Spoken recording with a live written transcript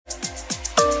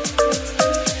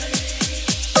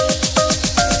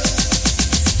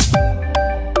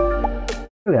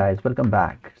Hey guys, welcome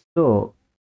back. So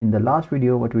in the last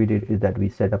video, what we did is that we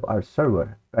set up our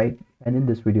server, right? And in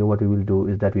this video, what we will do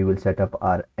is that we will set up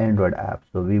our Android app.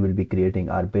 So we will be creating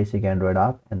our basic Android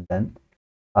app, and then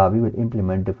we will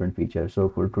implement different features. So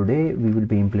for today, we will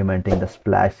be implementing the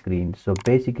splash screen. So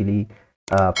basically,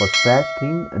 for splash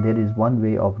screen, there is one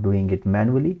way of doing it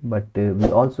manually, but we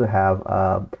also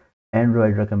have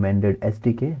Android recommended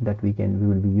SDK that we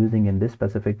will be using in this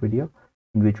specific video,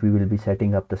 in which we will be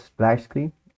setting up the splash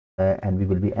screen and we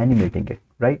will be animating it,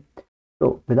 right?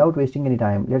 So without wasting any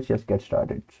time, let's just get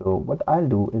started. So what I'll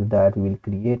do is that we will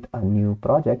create a new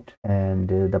project, and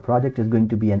the project is going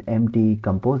to be an empty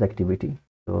compose activity.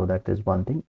 So that is one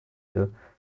thing. So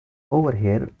over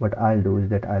here, what I'll do is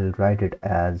that I'll write it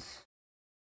as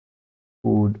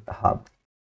food hub.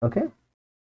 Okay,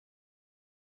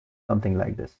 something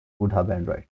like this, food hub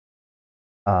Android.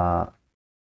 Uh,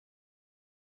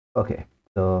 okay,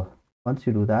 so once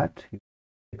you do that, you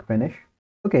click finish.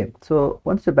 Okay, so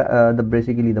once the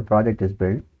basically the project is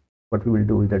built, what we will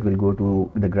do is that we'll go to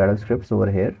the Gradle scripts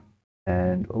over here,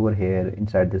 and over here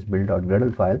inside this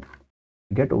build.gradle file,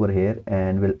 get over here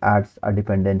and we'll add a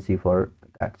dependency for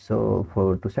that. So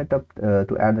for to set up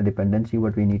to add the dependency,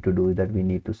 what we need to do is that we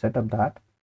need to set up that,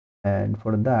 and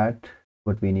for that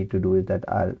what we need to do is that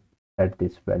I'll set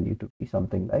this value to be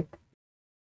something like,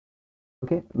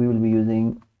 okay, we will be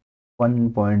using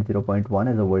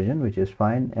 1.0.1 as a version, which is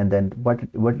fine. And then what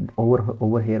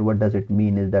over here, what does it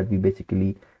mean is that we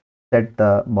basically set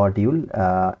the module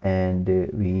and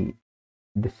we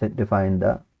define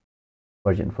the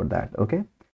version for that. Okay,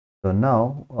 so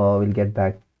now we'll get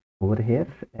back over here,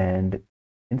 and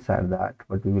inside that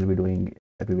what we will be doing is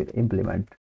that we will implement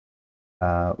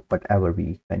whatever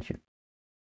we mentioned,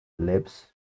 libs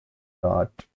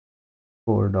dot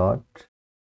core dot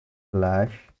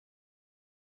slash.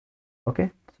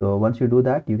 Okay, so once you do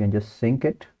that, you can just sync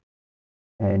it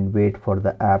and wait for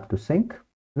the app to sync.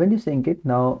 When you sync it,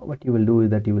 now what you will do is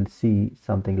that you will see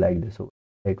something like this.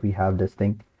 Like we have this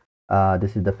thing.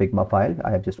 This is the Figma file.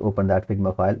 I have just opened that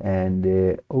Figma file,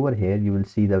 and over here you will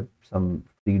see some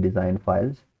pre-designed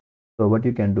files. So what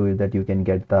you can do is that you can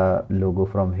get the logo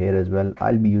from here as well.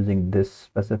 I'll be using this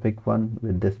specific one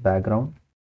with this background.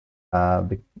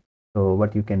 So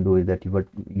what you can do is that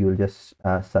you'll just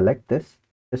select this.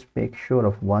 Just make sure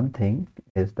of one thing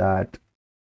is that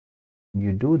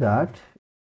you do that,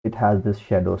 it has this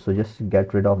shadow, so just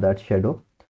get rid of that shadow.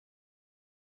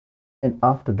 And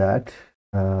after that,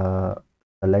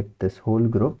 select this whole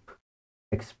group,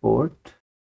 export,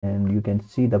 and you can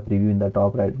see the preview in the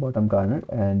top right bottom corner,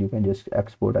 and you can just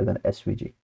export as an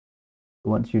SVG.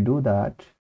 So once you do that,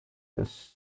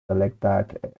 just select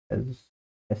that as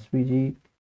SVG,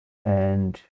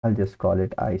 and I'll just call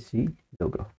it IC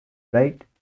logo, right?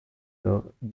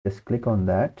 So just click on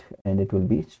that and it will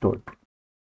be stored.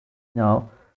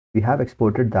 Now we have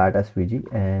exported that as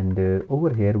SVG, and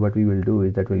over here what we will do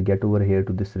is that we'll get over here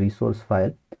to this resource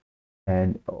file,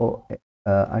 and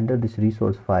under this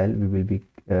resource file we will be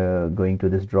going to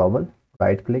this drawable,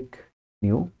 right click,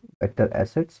 new, vector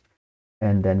assets,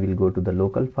 and then we'll go to the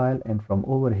local file, and from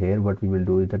over here what we will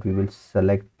do is that we will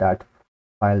select that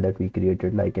file that we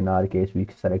created. Like in our case, we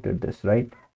selected this,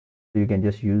 right? So you can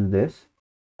just use this.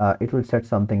 It will set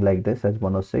something like this as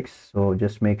 106, so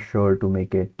just make sure to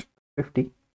make it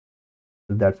 50.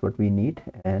 So that's what we need,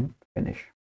 and finish.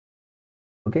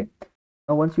 Okay,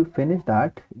 now once you finish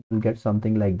that, you'll get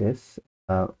something like this.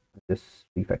 Just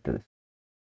refactor this,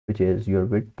 which is your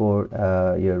viewport,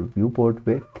 your viewport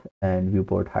width and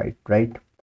viewport height, right?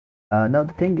 Now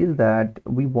the thing is that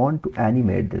we want to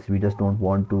animate this. We just don't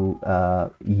want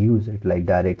to use it like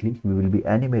directly. We will be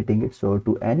animating it. So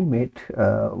to animate,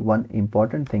 one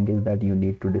important thing is that you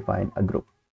need to define a group.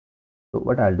 So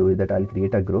what I'll do is that I'll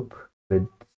create a group with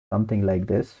something like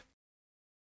this.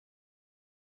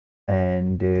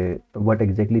 And what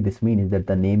exactly this means is that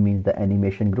the name means the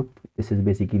animation group. This is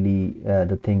basically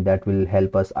the thing that will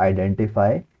help us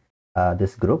identify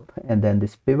this group. And then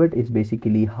this pivot is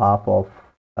basically half of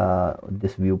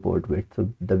this viewport width. So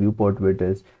the viewport width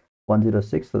is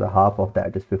 106, so the half of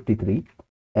that is 53.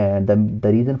 And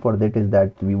the reason for that is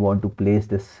that we want to place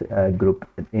this group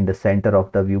in the center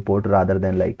of the viewport rather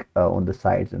than like on the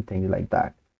sides and things like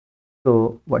that.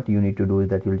 So what you need to do is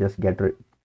that you'll just get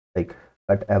like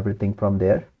cut everything from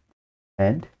there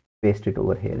and paste it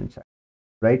over here inside,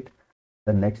 right?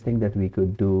 The next thing that we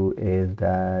could do is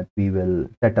that we will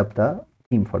set up the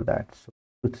theme for that. So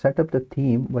to set up the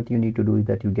theme, what you need to do is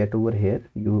that you get over here,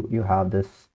 you have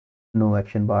this no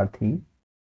action bar theme.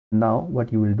 Now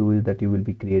what you will do is that you will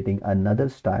be creating another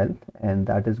style, and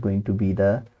that is going to be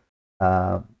the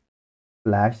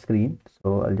splash screen.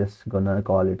 So I'll just gonna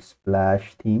call it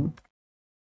splash theme,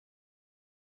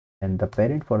 and the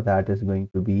parent for that is going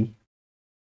to be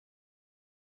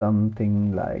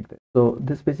something like this. So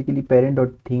this basically parent dot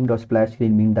theme dot splash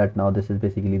screen mean that now this is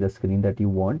basically the screen that you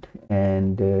want.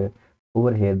 And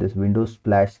over here, this Windows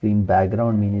splash screen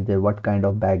background means that what kind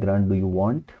of background do you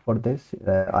want for this?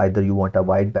 Either you want a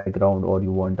white background or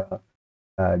you want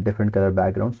a different color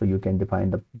background, so you can define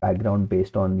the background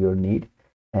based on your need.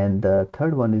 And the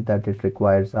third one is that it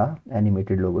requires a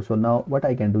animated logo. So now what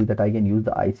I can do is that I can use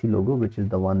the IC logo, which is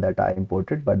the one that I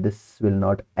imported, but this will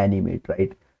not animate,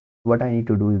 right? What I need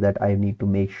to do is that I need to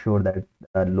make sure that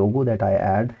the logo that I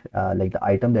add, like the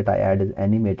item that I add, is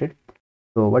animated.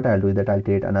 So what I'll do is that I'll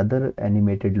create another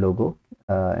animated logo,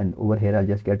 and over here I'll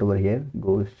just get over here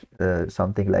goes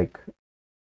something like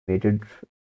animated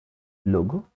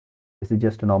logo. This is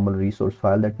just a normal resource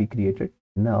file that we created.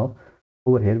 Now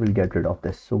over here we'll get rid of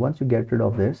this. So once you get rid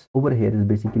of this, over here is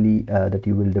basically that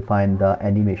you will define the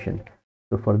animation.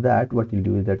 So for that, what you'll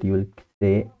do is that you will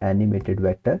say animated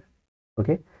vector.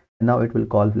 Okay, and now it will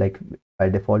call, like by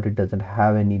default it doesn't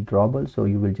have any drawable, so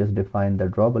you will just define the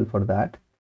drawable for that.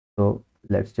 So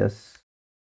let's just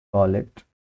call it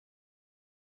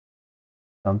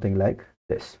something like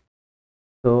this.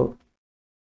 So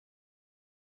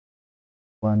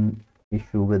one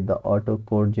issue with the auto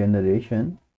code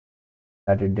generation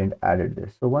that it didn't added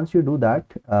this. So once you do that,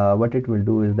 what it will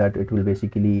do is that it will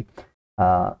basically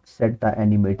set the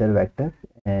animator vector.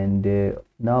 And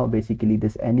now basically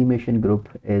this animation group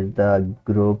is the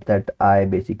group that I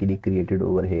basically created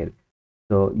over here.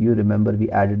 So you remember we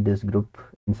added this group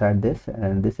inside this,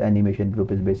 and this animation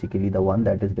group is basically the one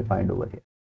that is defined over here.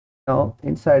 Now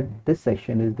inside this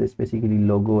section is this basically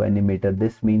logo animator.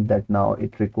 This means that now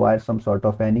it requires some sort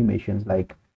of animations,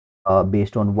 like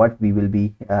based on what we will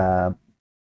be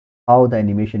how the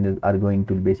animation are going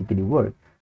to basically work.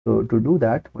 So to do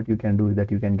that, what you can do is that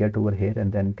you can get over here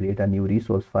and then create a new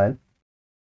resource file.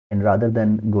 And rather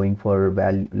than going for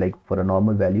value, like for a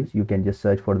normal values, you can just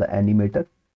search for the animator,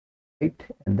 right?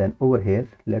 And then over here,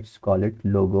 let's call it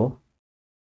logo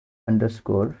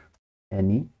underscore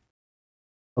any.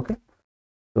 Okay.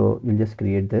 So you'll just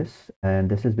create this, and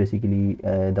this is basically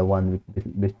the one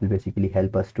which will basically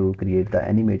help us to create the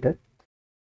animator.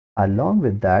 Along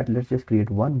with that, let's just create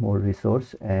one more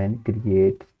resource and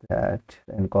create that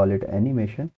and call it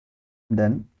animation.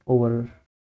 Then over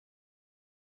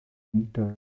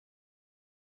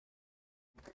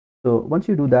so once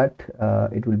you do that,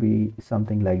 it will be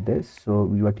something like this. So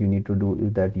what you need to do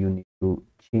is that you need to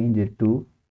change it to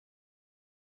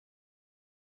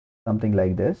something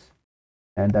like this,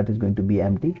 and that is going to be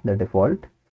empty, the default.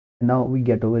 Now we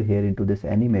get over here into this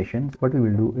animation. What we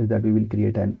will do is that we will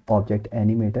create an object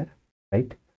animator,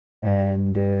 right?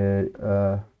 And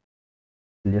we'll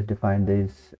just define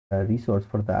this resource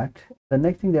for that. The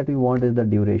next thing that we want is the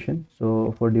duration.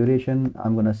 So for duration,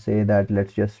 I'm gonna say that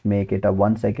let's just make it a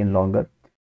 1 second longer,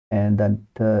 and then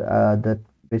the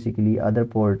basically other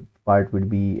part would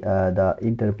be the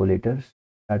interpolators.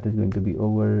 That is going to be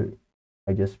over.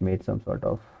 I just made some sort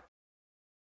of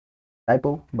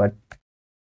typo, but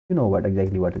you know what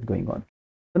exactly what is going on.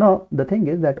 So now the thing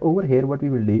is that over here what we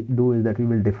will do is that we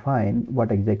will define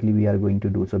what exactly we are going to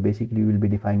do. So basically we will be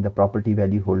defining the property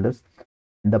value holders.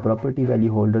 The property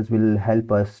value holders will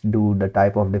help us do the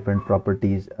type of different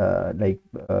properties like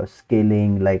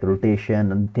scaling, like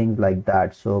rotation and things like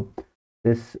that. So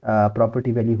this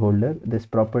property value holder, this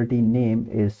property name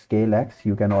is scale X.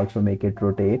 You can also make it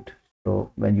rotate.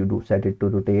 So when you do set it to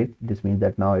rotate, this means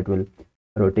that now it will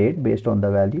rotate based on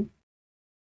the value.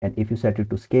 And if you set it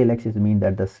to scale X, it means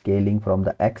that the scaling from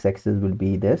the X axis will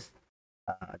be this.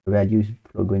 The value is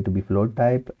going to be float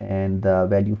type, and the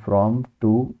value from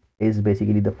to is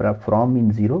basically the from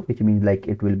means 0, which means like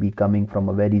it will be coming from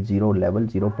a very zero level,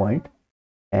 0 point.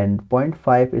 And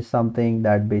 0.5 is something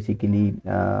that basically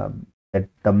that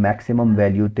the maximum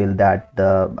value till that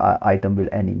the item will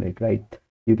animate, right?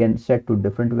 You can set to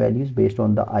different values based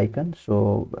on the icon.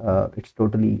 So it's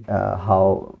totally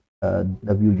how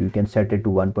the view, you can set it to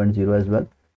 1.0 as well.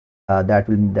 That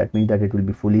means that it will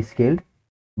be fully scaled,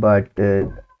 but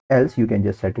else you can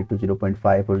just set it to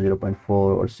 0.5 or 0.4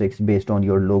 or 6 based on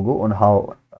your logo, on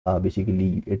how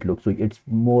basically it looks. So it's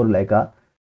more like a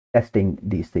testing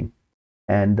these things.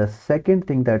 And the second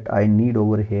thing that I need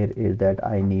over here is that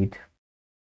I need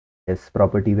this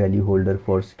property value holder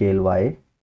for scale Y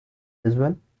as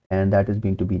well, and that is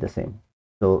going to be the same.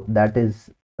 So that is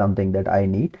something that I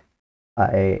need.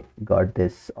 I got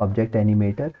this object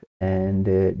animator,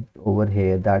 and over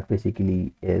here that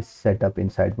basically is set up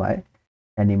inside my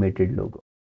animated logo.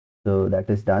 So that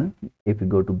is done. If we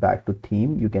go to back to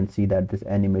theme, you can see that this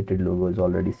animated logo is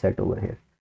already set over here.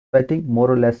 So I think more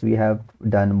or less we have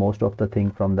done most of the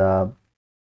thing from the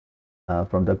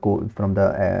code from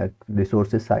the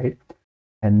resources side.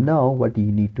 And now what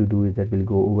you need to do is that we'll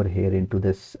go over here into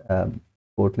this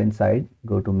Kotlin side,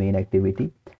 go to main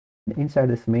activity. And inside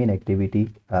this main activity,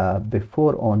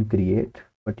 before on create,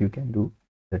 what you can do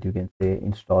that you can say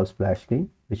install splash screen,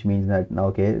 which means that now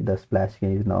okay, the splash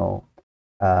screen is now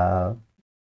uh,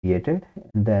 created.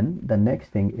 And then the next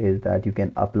thing is that you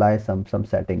can apply some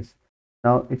settings.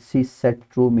 Now it sees set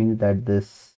true means that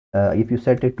this if you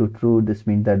set it to true, this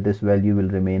means that this value will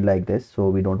remain like this, so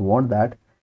we don't want that.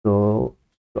 So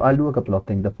I'll do a couple of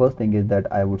things. The first thing is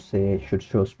that I would say should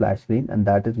show splash screen, and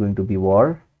that is going to be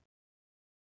var.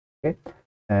 Okay,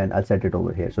 and I'll set it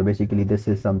over here. So basically this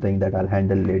is something that I'll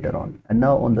handle later on. And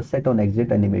now on the set on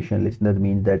exit animation listener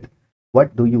means that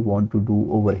what do you want to do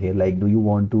over here? Like, do you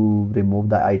want to remove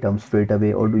the item straight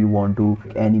away, or do you want to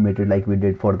animate it like we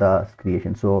did for the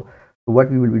creation? So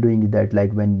what we will be doing is that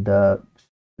like when the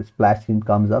splash screen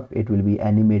comes up, it will be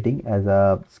animating as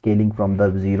a scaling from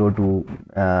the 0 to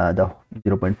the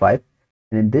 0.5.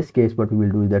 And in this case, what we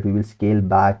will do is that we will scale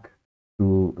back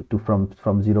to from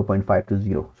 0.5 to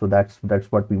 0. So that's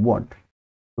what we want.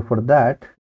 So for that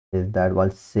is that I'll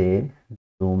say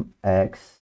zoom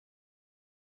x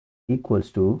equals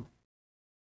to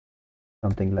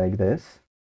something like this.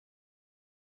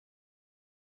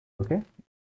 Okay,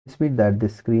 this means that the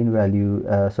screen value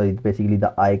so it's basically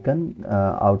the icon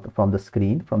out from the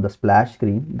screen, from the splash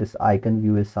screen. This icon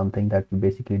view is something that we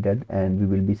basically did, and we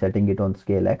will be setting it on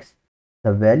scale x.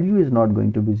 The value is not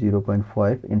going to be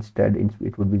 0.5, instead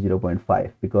it would be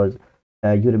 0.5, because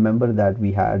you remember that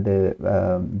we had the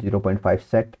 0.5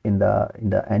 set in the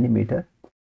animator,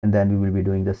 and then we will be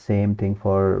doing the same thing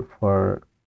for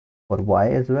y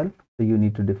as well. So you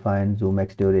need to define zoom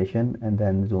x duration, and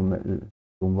then zoom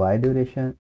y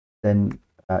duration, then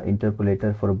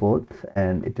interpolator for both,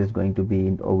 and it is going to be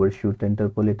an overshoot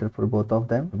interpolator for both of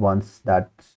them. Once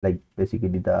that's like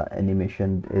basically the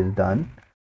animation is done,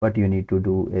 what you need to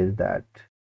do is that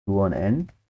do on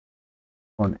end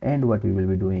what we will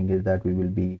be doing is that we will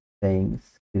be saying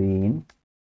screen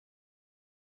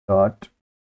dot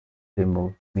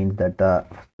remove, means that the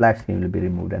splash screen will be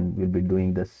removed, and we'll be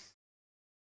doing this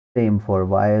same for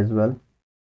y as well,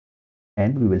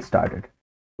 and we will start it.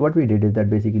 What we did is that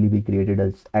basically we created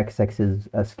as x-axis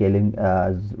scaling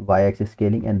as y-axis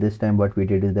scaling, and this time what we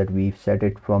did is that we set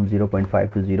it from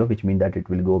 0.5 to 0, which means that it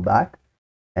will go back.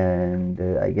 And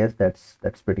I guess that's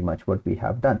pretty much what we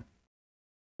have done.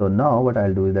 So now what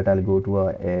I'll do is that I'll go to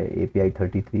a API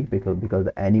 33, because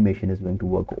the animation is going to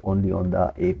work only on the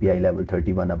API level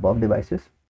 31 above devices.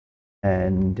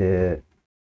 And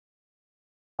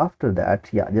after that,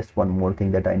 yeah, just one more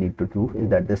thing that I need to do is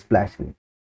that this splash screen.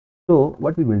 So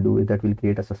what we will do is that we'll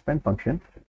create a suspend function,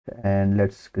 and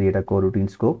let's create a coroutine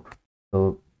scope.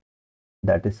 So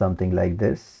that is something like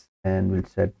this, and we'll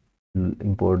set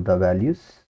import the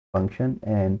values function,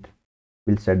 and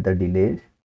we'll set the delay,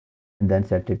 and then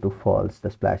set it to false, the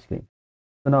splash screen.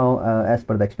 So now as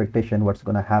per the expectation, what's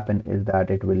going to happen is that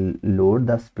it will load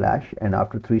the splash, and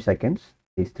after 3 seconds,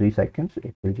 these 3 seconds,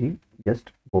 it will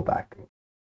just go back.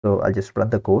 So I'll just run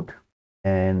the code,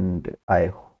 and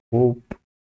I hope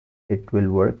it will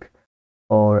work.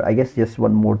 Or I guess just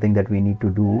one more thing that we need to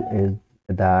do is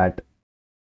that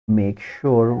make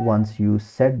sure once you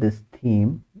set this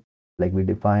theme, like we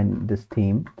define this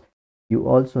theme, you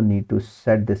also need to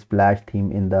set this splash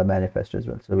theme in the manifest as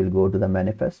well. So we'll go to the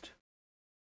manifest,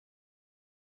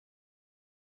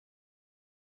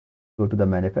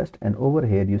 and over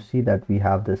here you see that we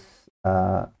have this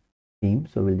theme.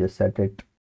 So we'll just set it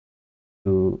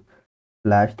to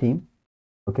splash theme.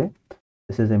 Okay,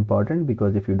 this is important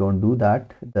because if you don't do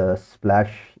that, the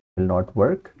splash will not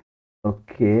work.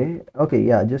 Okay,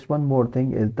 yeah, just one more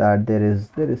thing is that there is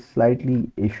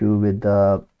slightly issue with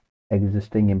the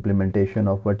existing implementation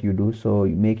of what you do. So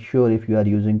make sure if you are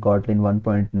using Kotlin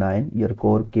 1.9, your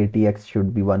core KTX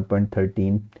should be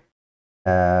 1.13.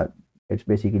 It's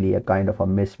basically a kind of a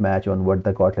mismatch on what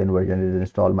the Kotlin version is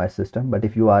installed my system. But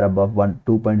if you are above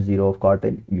 2.0 of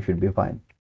Kotlin, you should be fine.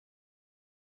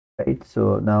 Right,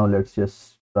 so now let's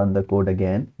just run the code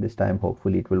again. This time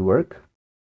hopefully it will work.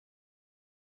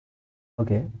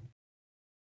 Okay,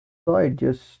 so I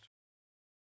just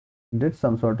did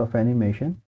some sort of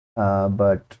animation,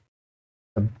 but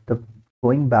the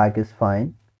going back is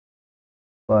fine,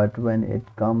 but when it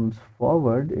comes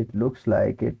forward, it looks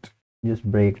like it just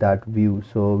break that view.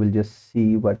 So we'll just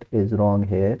see what is wrong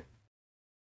here.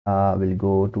 We'll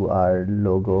go to our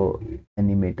logo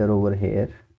animator over here,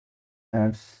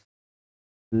 and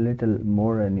little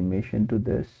more animation to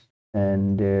this,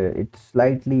 and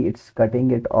it's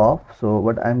cutting it off. So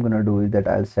what I'm gonna do is that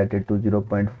I'll set it to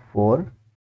 0.4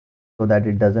 so that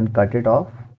it doesn't cut it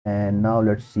off. And now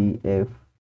let's see if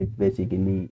it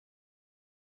basically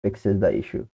fixes the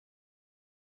issue.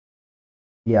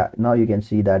 Yeah, now you can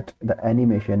see that the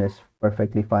animation is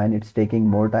perfectly fine. It's taking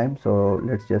more time, so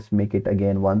let's just make it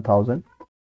again 1000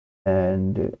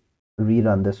 and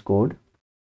rerun this code.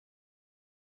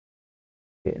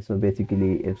 Okay, so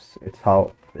basically it's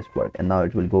how this works, and now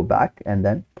it will go back, and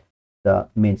then the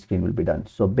main screen will be done.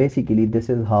 So basically this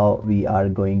is how we are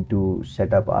going to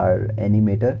set up our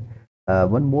animator.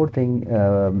 One more thing,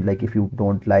 like if you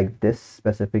don't like this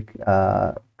specific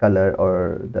color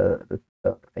or the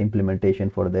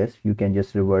implementation for this, you can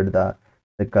just revert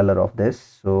the color of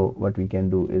this. So what we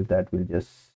can do is that we'll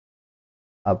just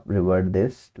up revert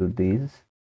this to these,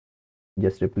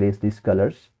 just replace these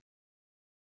colors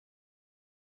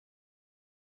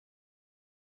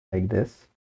like this,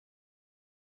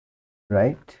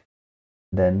 right?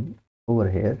 Then over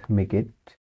here make it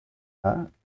uh,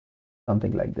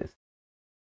 something like this.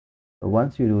 So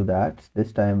once you do that,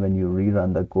 this time when you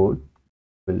rerun the code,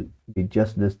 will be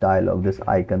just this dialog, this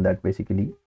icon that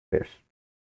basically appears.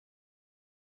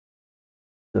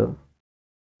 So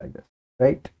like this,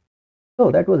 right?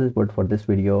 So that was it for this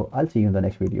video. I'll see you in the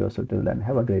next video. So till then,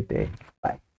 have a great day.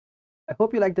 Bye. I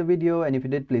hope you liked the video, and if you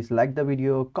did, please like the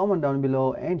video, comment down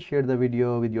below and share the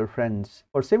video with your friends.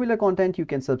 For similar content, you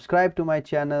can subscribe to my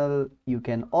channel. You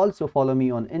can also follow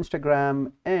me on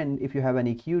Instagram, and if you have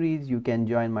any queries, you can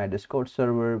join my Discord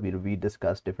server where we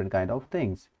discuss different kind of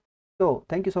things. So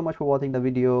thank you so much for watching the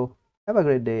video. Have a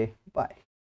great day. Bye.